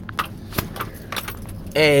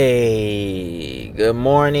Hey, good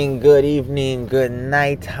morning, good evening, good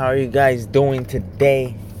night. How are you guys doing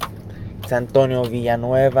today? It's Antonio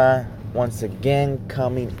Villanueva once again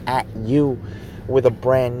coming at you with a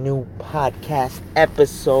brand new podcast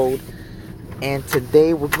episode. And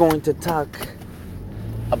today we're going to talk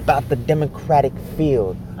about the Democratic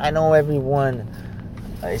field. I know everyone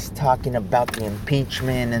is talking about the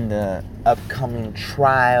impeachment and the upcoming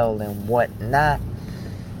trial and whatnot.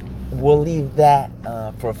 We'll leave that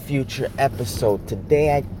for a future episode.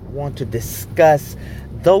 Today I want to discuss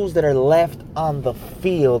those that are left on the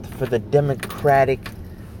field for the Democratic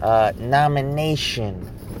nomination,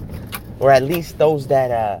 or at least those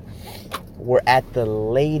that were at the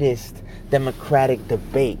latest Democratic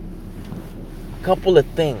debate. A couple of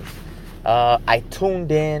things. I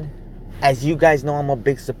tuned in. As you guys know, I'm a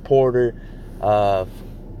big supporter of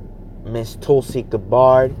Miss Tulsi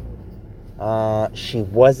Gabbard. She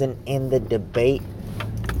wasn't in the debate,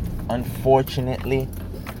 unfortunately.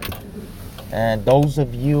 And those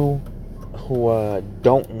of you who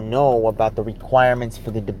don't know about the requirements for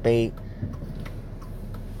the debate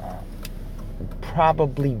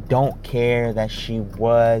probably don't care that she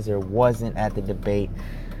was or wasn't at the debate.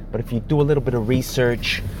 But if you do a little bit of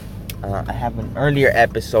research, I have an earlier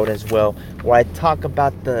episode as well where I talk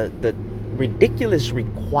about the ridiculous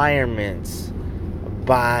requirements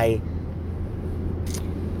by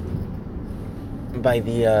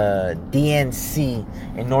the DNC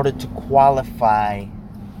in order to qualify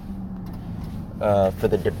for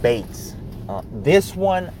the debates. This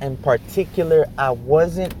one in particular, I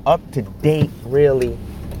wasn't up to date really,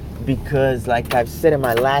 because like I've said in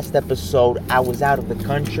my last episode, I was out of the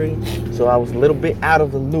country, so I was a little bit out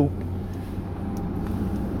of the loop.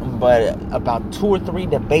 But about 2 or 3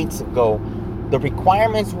 debates ago, the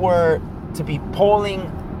requirements were to be polling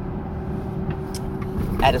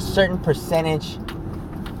at a certain percentage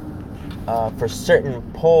for certain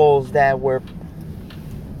polls that were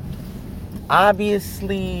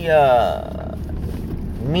obviously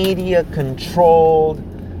media controlled.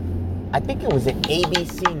 I think it was an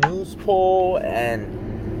ABC News poll, and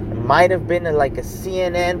it might have been like a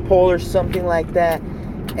CNN poll or something like that.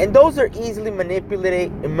 And those are easily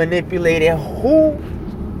manipulated.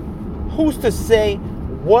 Who's to say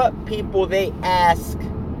what people they ask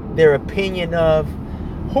their opinion of?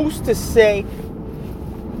 Who's to say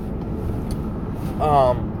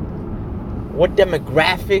what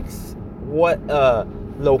demographics, what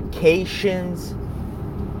locations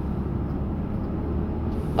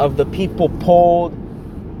of the people polled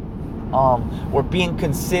were being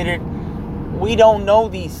considered? We don't know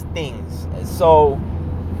these things. So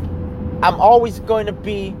I'm always going to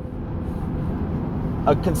be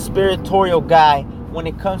a conspiratorial guy when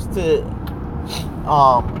it comes to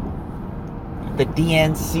the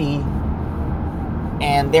DNC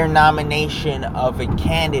and their nomination of a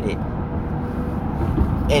candidate.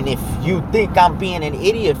 And if you think I'm being an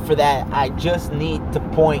idiot for that, I just need to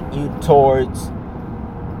point you towards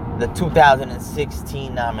the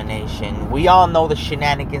 2016 nomination. We all know the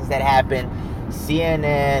shenanigans that happened.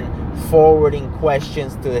 CNN forwarding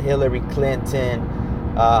questions to Hillary Clinton.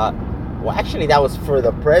 Well, actually, that was for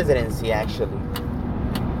the presidency. Actually,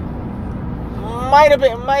 might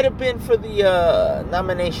have been for the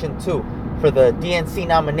nomination too, for the DNC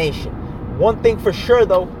nomination. One thing for sure,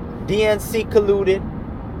 though, DNC colluded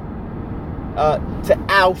to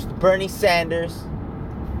oust Bernie Sanders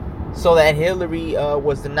so that Hillary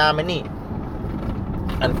was the nominee.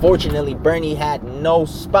 Unfortunately, Bernie had no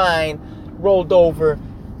spine, rolled over,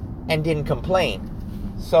 and didn't complain.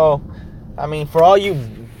 So, I mean, for all you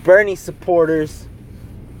Bernie supporters,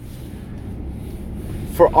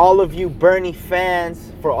 for all of you Bernie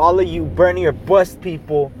fans, for all of you Bernie or bust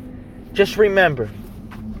people, just remember,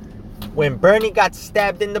 when Bernie got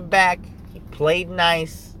stabbed in the back, he played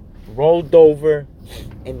nice, rolled over,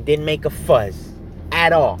 and didn't make a fuzz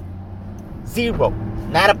at all. Zero.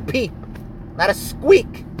 Not a peep. Not a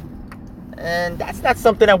squeak. And that's not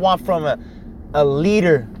something I want from a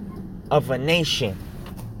leader of a nation.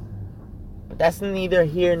 But that's neither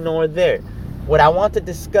here nor there. What I want to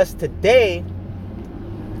discuss today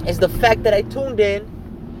is the fact that I tuned in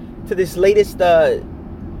to this latest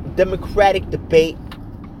Democratic debate.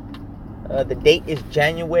 The date is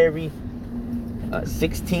January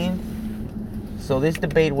 16th. So this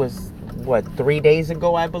debate was, 3 days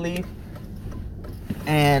ago, I believe.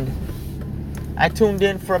 And I tuned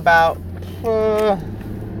in for about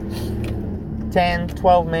 10,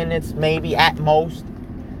 12 minutes, maybe at most,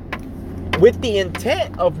 with the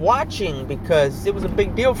intent of watching, because it was a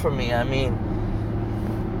big deal for me. I mean,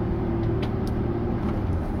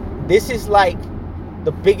 this is like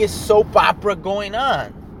the biggest soap opera going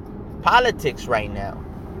on. Politics right now.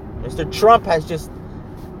 Mr. Trump has just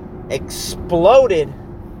exploded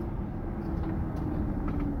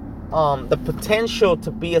the potential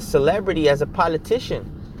to be a celebrity as a politician.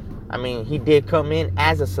 I mean, he did come in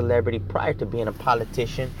as a celebrity prior to being a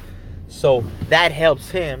politician, so that helps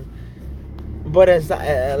him. But as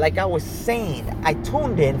like I was saying, I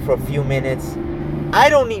tuned in for a few minutes. I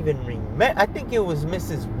don't even remember. I think it was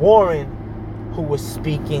Mrs. Warren who was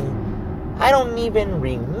speaking. I don't even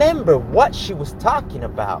remember what she was talking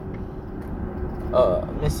about.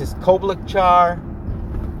 Mrs. Klobuchar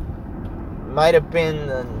might have been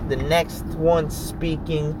the next one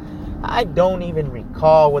speaking. I don't even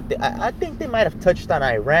recall what I think they might have touched on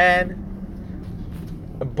Iran.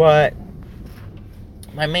 But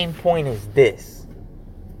my main point is this.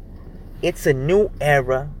 It's a new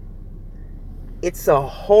era. It's a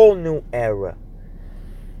whole new era.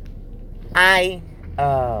 I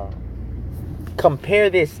compare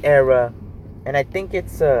this era, and I think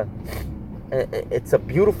it's a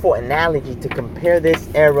beautiful analogy to compare this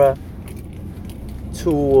era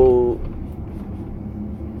to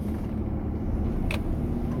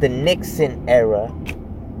the Nixon era.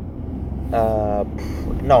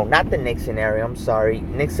 No, not the Nixon era. I'm sorry.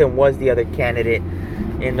 Nixon was the other candidate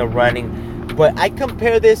in the running. But I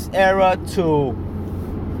compare this era to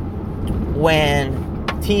when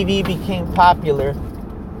TV became popular.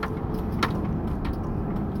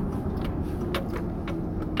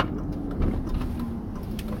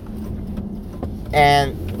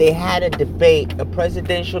 And they had a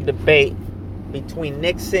presidential debate between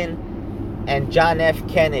Nixon and John F.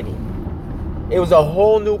 Kennedy. It was a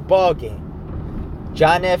whole new ballgame.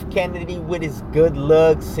 John F. Kennedy, with his good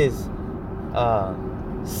looks, his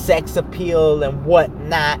sex appeal and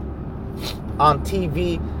whatnot on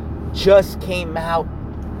TV, just came out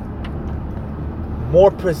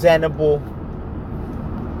more presentable,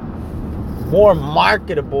 more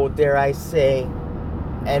marketable, dare I say,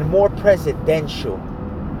 and more presidential.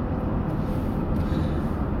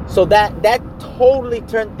 So that totally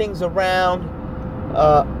turned things around.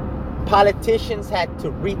 Politicians had to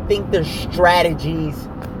rethink their strategies.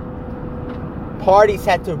 Parties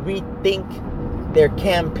had to rethink their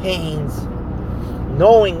campaigns,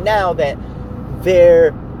 knowing now that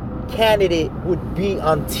their candidate would be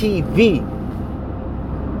on TV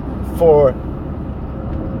for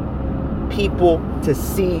people to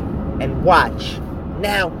see and watch.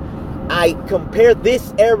 Now, I compare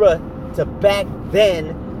this era to back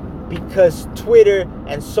then because Twitter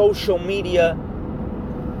and social media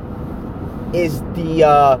is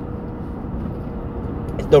the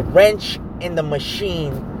wrench in the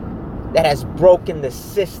machine that has broken the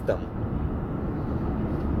system.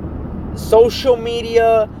 Social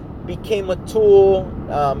media became a tool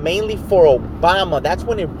mainly for Obama. That's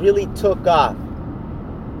when it really took off.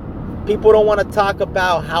 People don't want to talk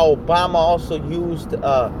about how Obama also used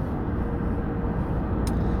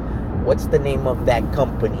what's the name of that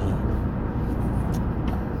company?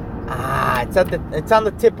 It's on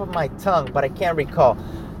the tip of my tongue, but I can't recall.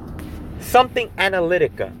 Something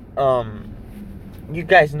Analytica. You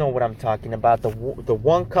guys know what I'm talking about. The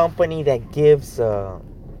one company that gives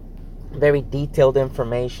very detailed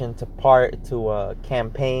information to a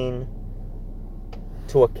campaign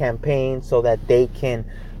so that they can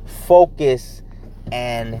focus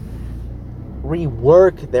and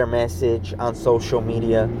rework their message on social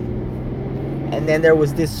media. And then there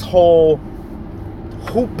was this whole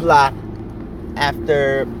hoopla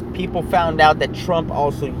after people found out that Trump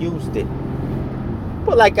also used it.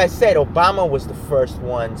 But like I said, Obama was the first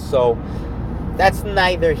one, so that's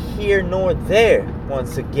neither here nor there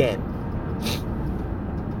once again.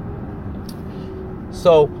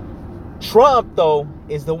 So Trump, though,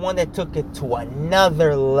 is the one that took it to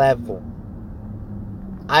another level.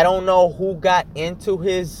 I don't know who got into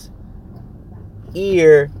his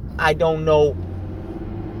ear. I don't know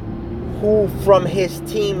who from his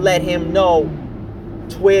team let him know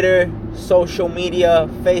Twitter, social media,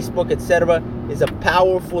 Facebook, etc. is a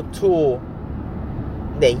powerful tool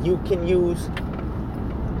that you can use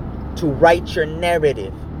to write your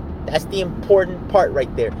narrative. That's the important part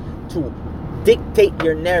right there, to dictate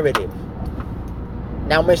your narrative.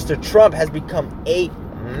 Now, Mr. Trump has become a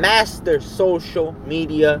master social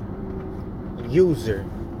media user.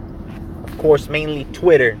 Of course, mainly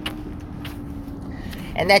Twitter.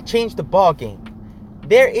 And that changed the ballgame.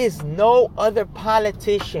 There is no other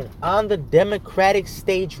politician on the Democratic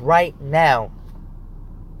stage right now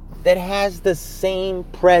that has the same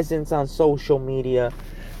presence on social media,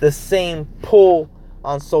 the same pull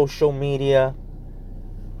on social media.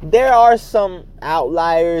 There are some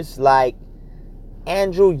outliers like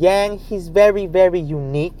Andrew Yang, he's very, very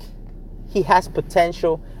unique. He has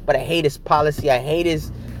potential, but I hate his policy. I hate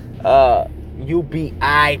his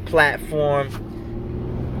UBI platform.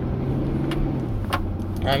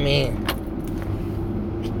 I mean,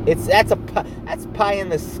 that's pie in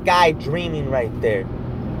the sky dreaming right there.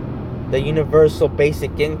 The universal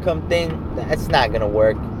basic income thing, that's not gonna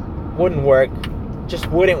work. Wouldn't work. Just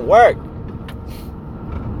wouldn't work.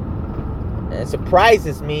 And it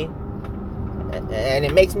surprises me, and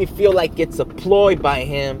it makes me feel like it's a ploy by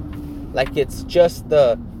him, like it's just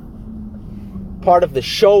the part of the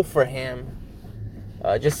show for him,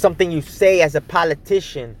 just something you say as a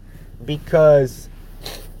politician, because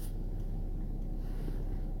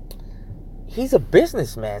he's a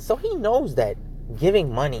businessman, so he knows that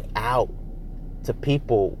giving money out to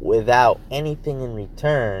people without anything in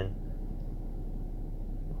return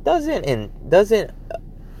doesn't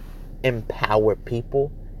empower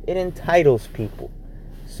people. It entitles people.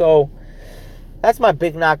 So that's my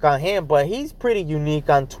big knock on him, but he's pretty unique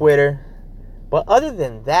on Twitter. But other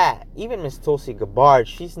than that, even Miss Tulsi Gabbard,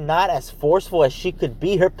 she's not as forceful as she could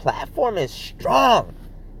be. Her platform is strong.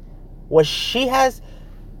 What she has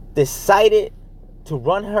decided to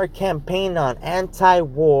run her campaign on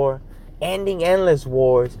anti-war, ending endless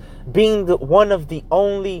wars, being one of the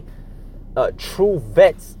only true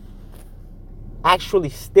vets actually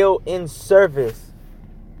still in service.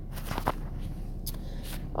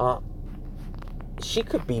 She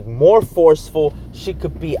could be more forceful. She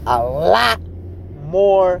could be a lot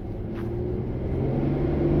more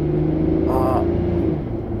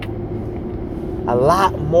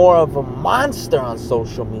of a monster on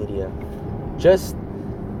social media, just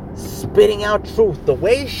spitting out truth. The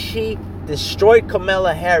way she destroyed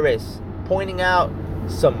Kamala Harris, pointing out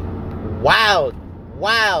some wild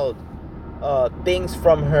things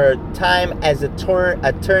from her time as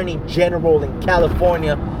Attorney General in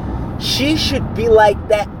California. She should be like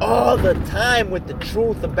that all the time with the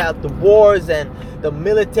truth about the wars and the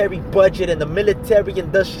military budget and the military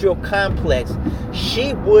industrial complex.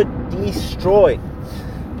 She would destroy.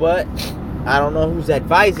 But I don't know who's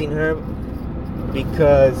advising her,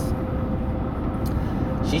 because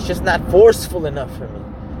she's just not forceful enough for me.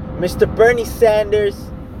 Mr. Bernie Sanders,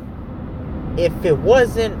 if it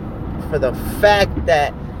wasn't for the fact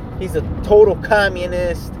that he's a total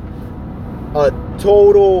communist, a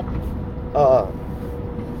total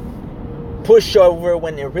pushover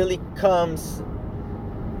when it really comes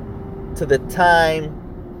to the time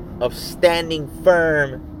of standing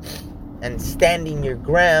firm and standing your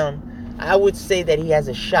ground, I would say that he has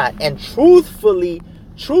a shot. And truthfully,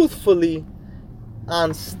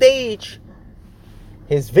 on stage,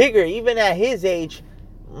 his vigor, even at his age,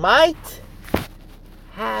 might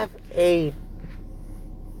have a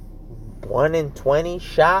 1 in 20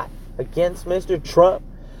 shot against Mr. Trump.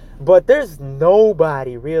 But there's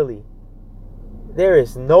nobody, really. There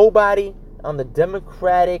is nobody on the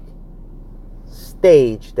Democratic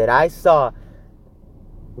stage that I saw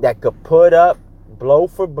that could put up blow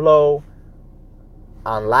for blow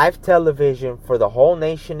on live television for the whole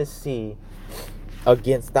nation to see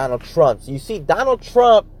against Donald Trump. You see, Donald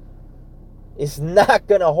Trump is not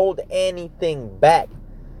going to hold anything back.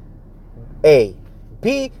 A.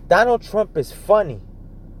 B. Donald Trump is funny.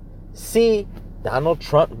 C. Donald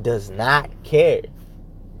Trump does not care.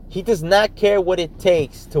 He does not care what it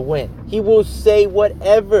takes to win. He will say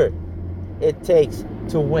whatever it takes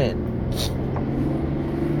to win.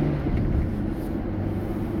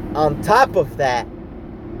 On top of that,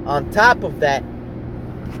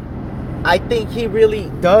 I think he really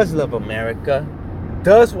does love America,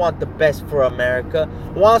 does want the best for America,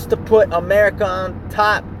 wants to put America on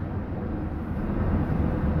top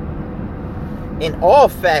in all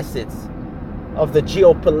facets of the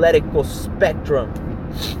geopolitical spectrum.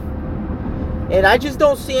 And I just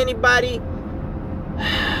don't see anybody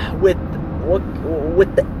with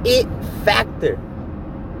the it factor.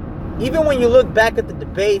 Even when you look back at the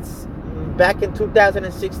debates back in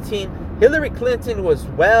 2016, Hillary Clinton was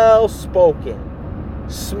well-spoken,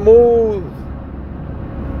 smooth,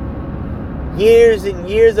 years and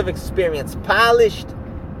years of experience, polished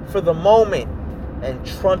for the moment, and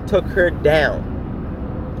Trump took her down.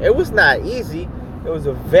 It was not easy. It was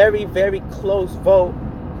a very, very close vote,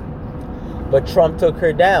 but Trump took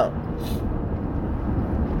her down.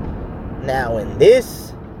 Now, in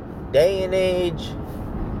this day and age,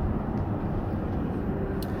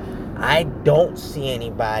 I don't see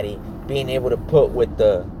anybody being able to put with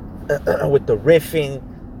the riffing,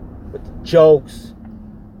 with the jokes,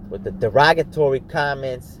 with the derogatory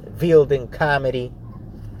comments, veiled in comedy.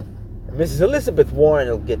 Mrs. Elizabeth Warren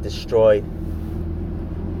will get destroyed.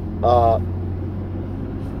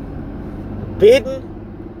 Biden,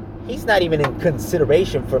 he's not even in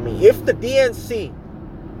consideration for me. If the DNC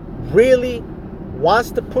really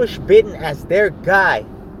wants to push Biden as their guy,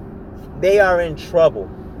 they are in trouble.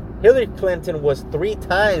 Hillary Clinton was 3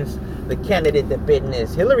 times the candidate that Biden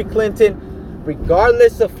is. Hillary Clinton,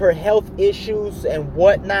 regardless of her health issues and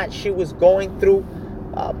whatnot she was going through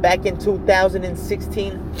back in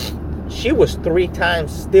 2016, she was 3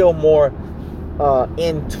 times still more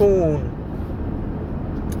in tune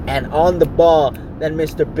and on the ball than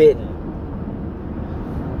Mr. Biden.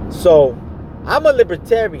 So, I'm a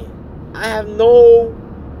libertarian. I have no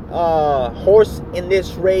horse in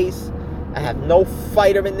this race. I have no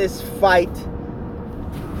fighter in this fight.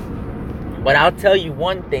 But I'll tell you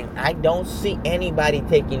one thing. I don't see anybody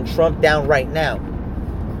taking Trump down right now.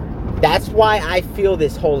 That's why I feel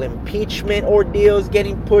this whole impeachment ordeal is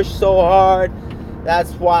getting pushed so hard.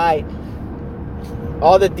 That's why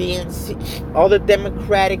all the DNC, all the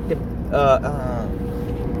Democratic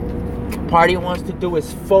Party wants to do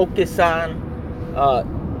is focus on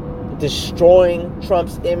destroying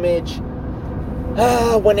Trump's image.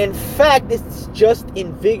 When in fact, it's just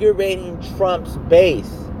invigorating Trump's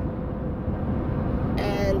base.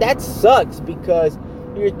 And that sucks because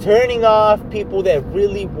you're turning off people that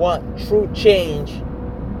really want true change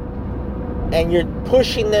and you're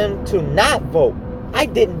pushing them to not vote. I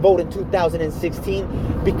didn't vote in 2016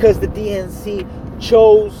 because the DNC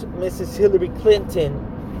chose Mrs. Hillary Clinton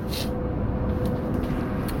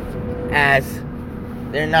as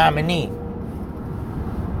their nominee.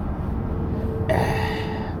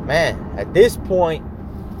 Man, at this point,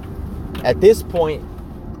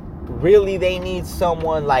 really they need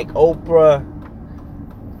someone like Oprah.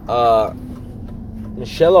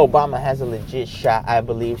 Michelle Obama has a legit shot, I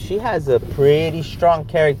believe. She has a pretty strong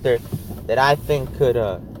character that I think could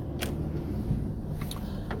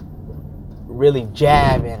really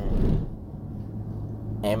jab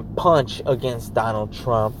and punch against Donald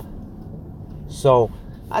Trump. So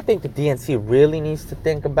I think the DNC really needs to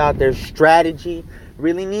think about their strategy,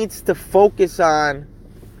 really needs to focus on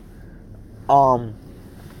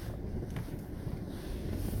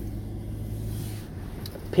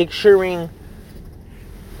picturing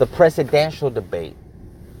the presidential debate.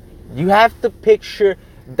 You have to picture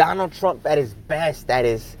Donald Trump at his best, at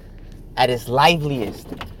his liveliest,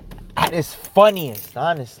 at his funniest,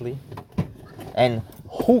 honestly. And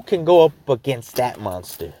who can go up against that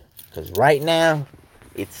monster? Because right now,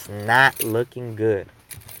 it's not looking good.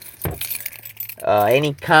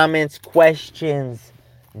 Any comments, questions,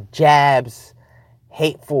 jabs,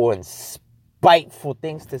 hateful and spiteful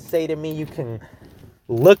things to say to me, you can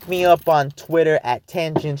look me up on Twitter at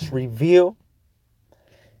Tangents Reveal.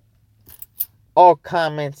 All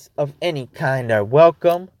comments of any kind are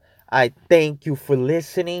welcome. I thank you for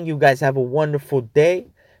listening. You guys have a wonderful day.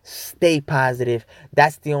 Stay positive.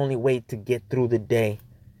 That's the only way to get through the day.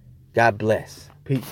 God bless.